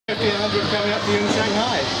1500 coming up for you in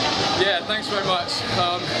Shanghai. Yeah, thanks very much.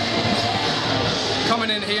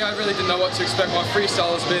 Coming in here, I really didn't know what to expect. My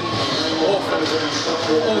freestyle has been awful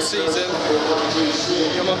all season.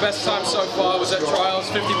 You know, my best time so far was at trials,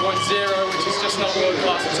 50.0, which is just not world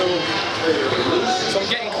class at all. So I'm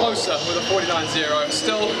getting closer with a 49.0.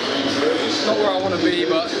 Still not where I want to be,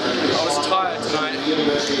 but I was tired tonight.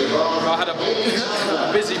 I had a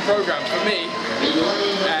busy program for me,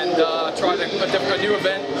 and tried a new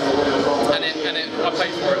event, and I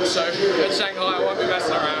paid for it. So at Shanghai, I won't be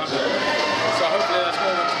messing around. So hopefully there's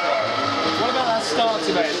more to go. What about that start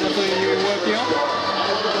today? Is that something you've been working on?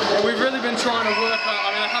 Well, we've really been trying to work on,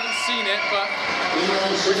 I mean, I haven't seen it, but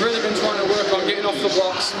we've really been trying to work on getting off the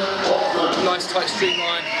blocks, nice tight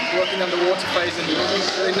streamline, working underwater phase and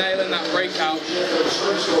really nailing that breakout.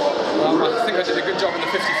 I think I did a good job in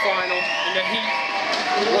the 50 final. In the heat,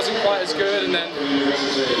 it wasn't quite as good, and then,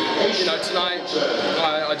 you know, tonight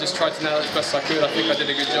I just tried to nail it as best I could. I think I did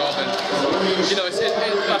a good job, and you know,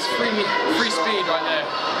 that's free speed right there.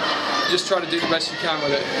 You just try to do the best you can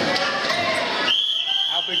with it.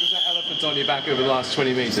 How big was that elephant on your back over the last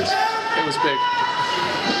 20 meters? It was big.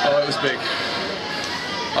 Oh, it was big.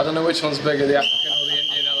 I don't know which one's bigger, the African or the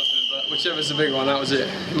Indian elephant, but whichever's the big one, that was it.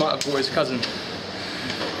 He might have brought his cousin.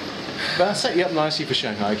 But that set you up nicely for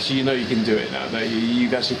Shanghai, because you know you can do it now.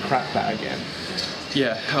 You've actually cracked that again.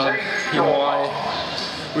 Yeah, you know, I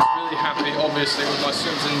was really happy, obviously, with my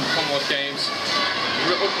swims in Commonwealth Games.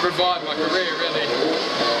 Revived my career, really.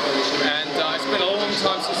 And it's been a long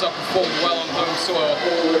time since I performed well on home soil.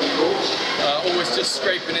 Always just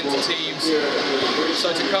scraping into teams.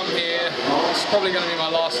 So to come here, it's probably going to be my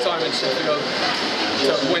last time in Sheffield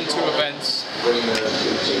to win 2 events.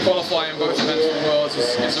 Qualifying both events for the Worlds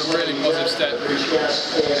is a really positive step.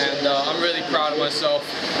 And I'm really proud of myself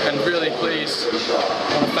and really pleased. I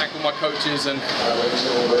want to thank all my coaches and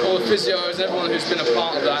all the physios, everyone who's been a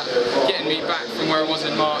part of that, getting me back from where I was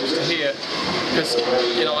in March to here, because,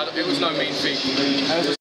 you know, it was no mean feat.